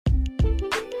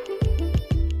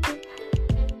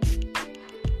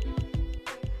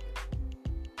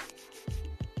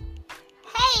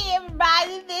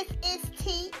everybody, this is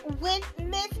T with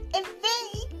Miss V.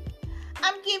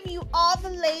 I'm giving you all the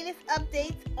latest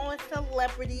updates on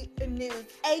celebrity news,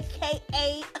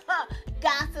 aka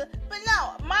gossip. But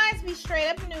no, mine's be straight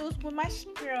up news with my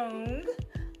strong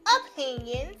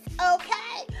opinions,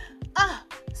 okay?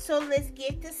 So let's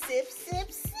get to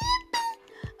sipping.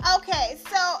 Okay,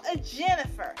 so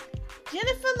Jennifer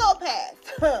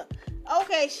Lopez,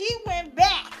 okay, she went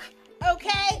back,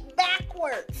 okay,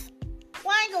 backwards.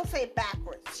 Well, I ain't gonna say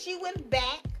backwards. She went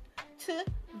back to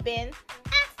Ben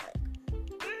Affleck.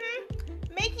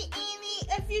 Making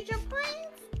any future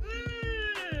plans?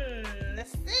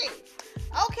 Let's see.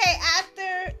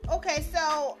 Okay,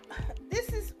 so this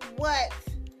is what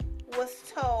was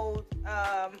told.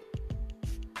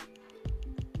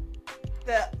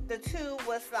 The two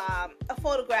was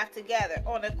photographed together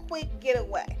on a quick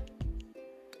getaway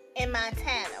in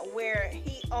Montana, where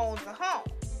he owns a home.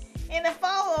 In the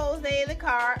photos, they in the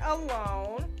car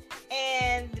alone,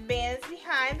 and Ben's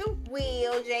behind the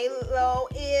wheel. J-Lo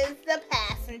is the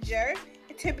passenger.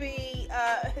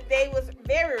 They was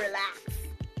very relaxed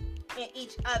in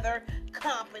each other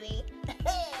company.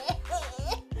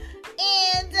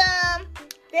 And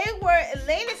they were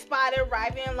later spotted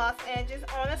arriving in Los Angeles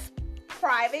on a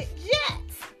private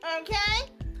jet. Okay?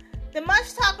 The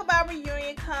much talk about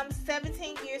reunion comes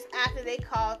 17 years after they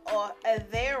called off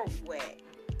their wedding.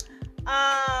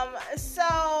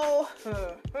 So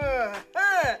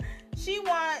she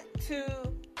wanted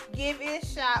to give it a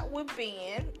shot with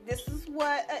Ben. This is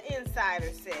what an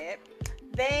insider said.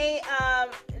 They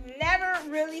never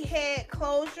really had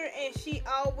closure, and she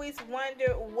always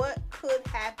wondered what could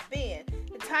have been.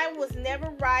 The time was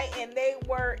never right, and they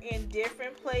were in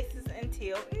different places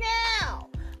until now.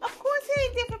 Of course, they're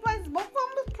in different places. Both of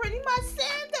them was pretty much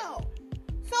Sando.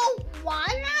 So why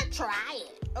not try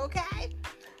it? Okay.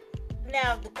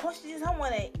 Now the question is,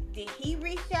 did he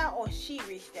reach out or she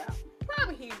reached out?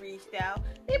 Probably he reached out.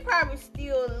 They probably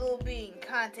still a little bit in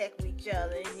contact with each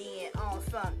other, and then on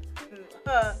some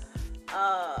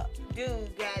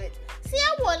dude got it. See,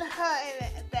 I want her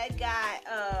and that guy.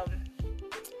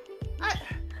 I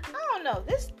don't know.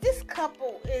 This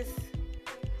couple is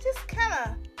just kind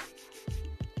of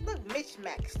look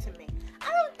mismatched to me. I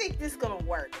don't think this gonna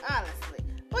work, honestly.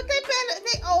 But they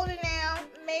older now.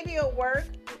 Maybe it'll work.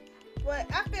 But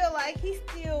I feel like he's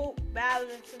still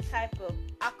battling some type of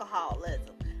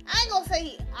alcoholism. I ain't gonna say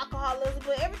he alcoholism,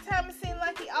 but every time it seems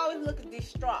like he always looking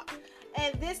distraught.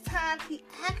 And this time he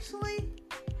actually,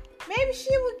 maybe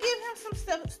she would give him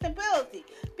some stability.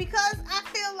 Because I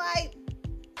feel like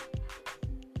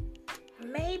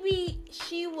maybe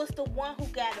she was the one who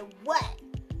got it wet.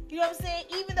 You know what I'm saying?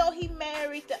 Even though he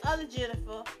married the other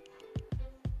Jennifer,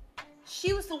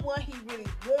 she was the one he really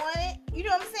wanted. You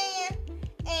know what I'm saying?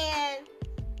 And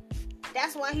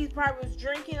that's why he probably was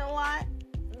drinking a lot,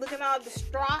 looking all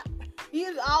distraught. He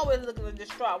was always looking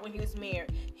distraught when he was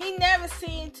married. He never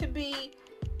seemed to be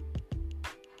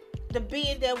the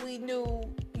Ben that we knew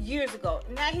years ago.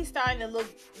 Now he's starting to look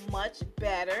much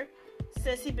better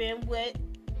since he been with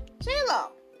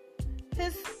J-Lo.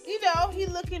 He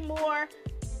looking more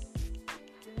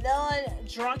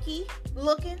non-drunky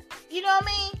looking. You know what I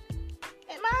mean?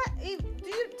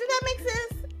 Do that make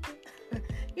sense?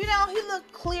 He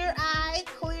looked clear-eyed,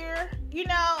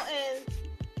 and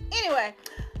anyway,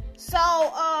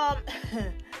 so,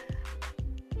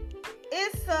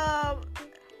 it's,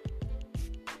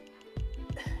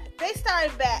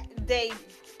 they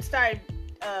started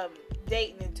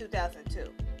dating in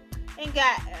 2002 and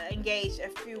got engaged a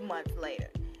few months later.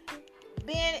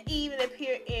 Ben even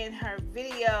appeared in her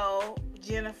video,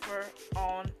 Jennifer,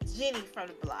 on Jenny from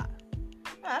the Block.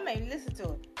 I made me listen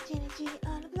to it. Jenny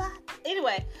on the block.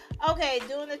 Anyway, okay,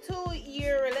 during the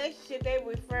 2-year relationship, they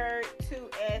referred to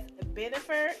as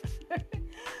Bennifer,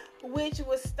 which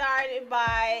was started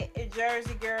by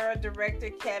Jersey Girl director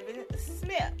Kevin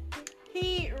Smith.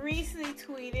 He recently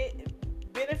tweeted,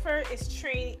 "Bennifer is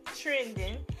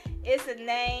trending. It's a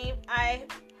name I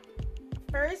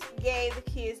first gave the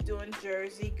kids during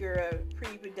Jersey Girl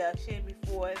pre-production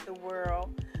before the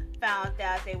world found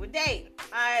out they were dating.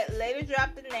 I later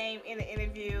dropped the name in an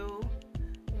interview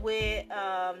with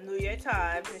New York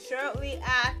Times, and shortly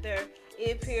after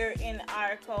it appeared in the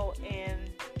article and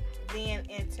then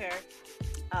enter."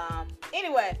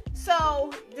 Anyway,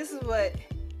 so this is what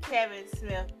Kevin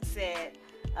Smith said,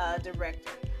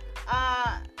 director.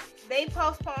 They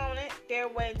postponed their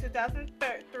wedding in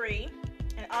 2003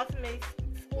 and ultimately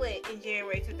split in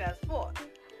January 2004.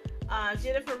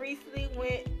 Jennifer recently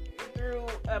went through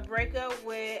a breakup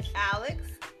with Alex,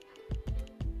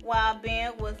 while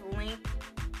Ben was linked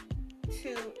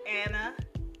to Anna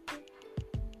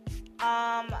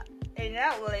And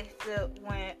that relationship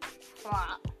went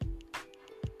flop.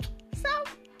 So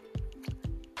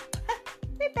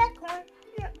they back on.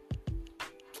 Yeah.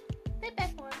 They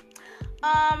back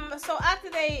on. So after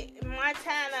they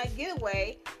Montana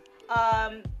getaway,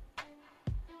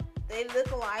 they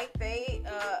look like they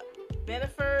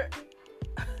Bennifer.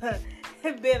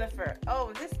 Bennifer.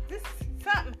 Oh, this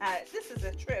something. This is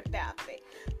a tripped out thing.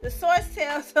 The source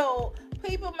tells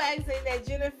People magazine that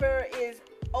Jennifer is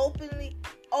open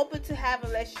to have a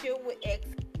relationship with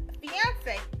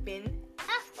ex-fiance Ben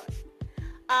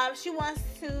Affleck. She wants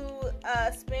to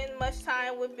spend much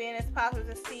time with Ben as possible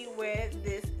to see where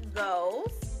this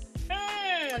goes.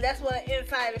 That's what an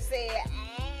insider said.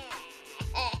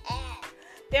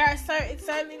 They are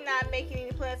certainly not making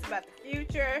any plans about the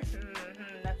future.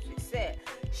 That's what she said.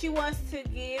 She wants to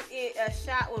give it a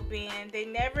shot with Ben. They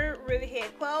never really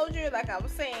had closure, like I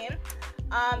was saying.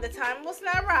 The time was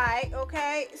not right,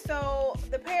 okay? So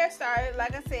the pair started,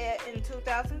 like I said, in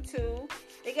 2002.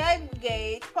 They got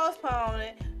engaged, postponed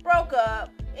it, broke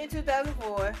up in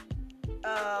 2004.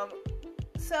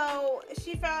 So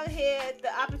she finally had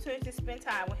the opportunity to spend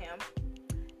time with him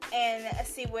and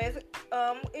see where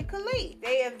it could lead.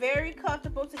 They are very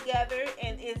comfortable together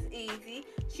and it's easy.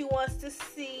 She wants to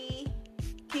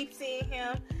keep seeing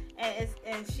him,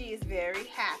 and she is very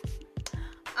happy.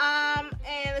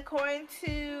 And according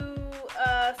to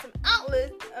some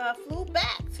outlets, flew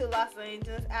back to Los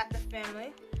Angeles after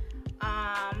filming.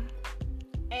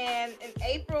 And in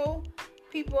April,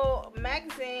 People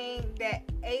magazine that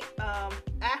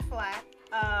Affleck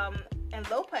and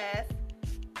Lopez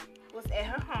was at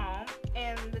her home,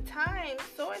 and the Times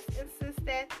source insists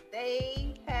that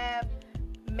they have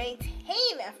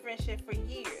maintained a friendship for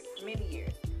years, many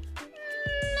years.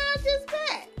 Not just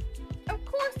that. Of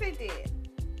course they did.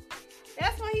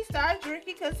 That's why he started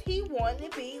drinking, because he wanted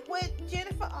to be with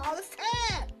Jennifer all this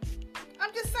time.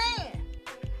 I'm just saying.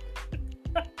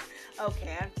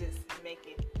 Okay, I'm just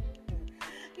making...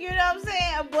 You know what I'm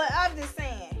saying? But I'm just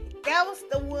saying. That was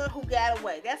the one who got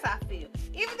away. That's how I feel.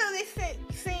 Even though they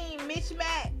seen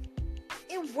mismatch,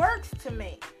 it works to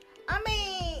me. I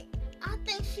mean, I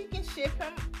think she can ship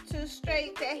him to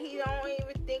straight that he don't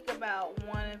even think about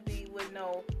wanting to be with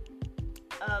no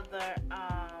other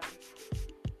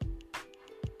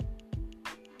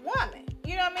woman.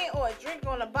 You know what I mean? Or a drink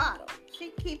on a bottle.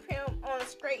 She keep him on a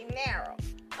straight and narrow.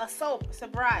 A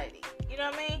sobriety. You know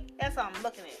what I mean? That's how I'm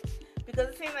looking at it. Because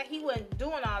it seems like he wasn't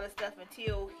doing all this stuff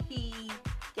until he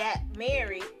got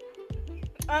married.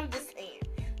 I'm just saying.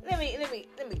 Let me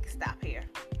stop here.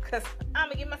 Because I'm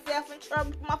going to get myself in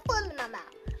trouble with my foot in my mouth.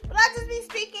 But I just be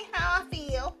speaking how I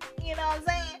feel. You know what I'm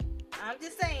saying? I'm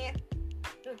just saying.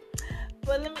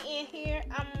 But let me end here.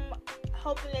 I'm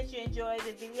hoping that you enjoyed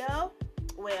the video.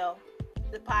 Well,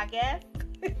 the podcast.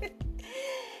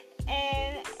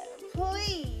 And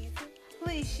please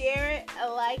share it.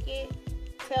 Like it.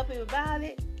 Tell people about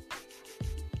it.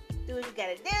 Do what you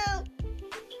gotta do.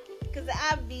 Because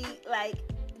I be like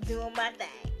doing my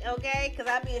thing. Okay? Because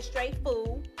I be a straight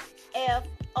fool.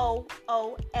 FOOL.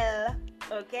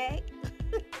 Okay?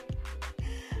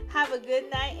 Have a good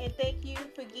night, and thank you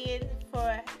again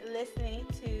for listening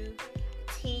to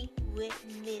Tea with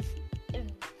Miss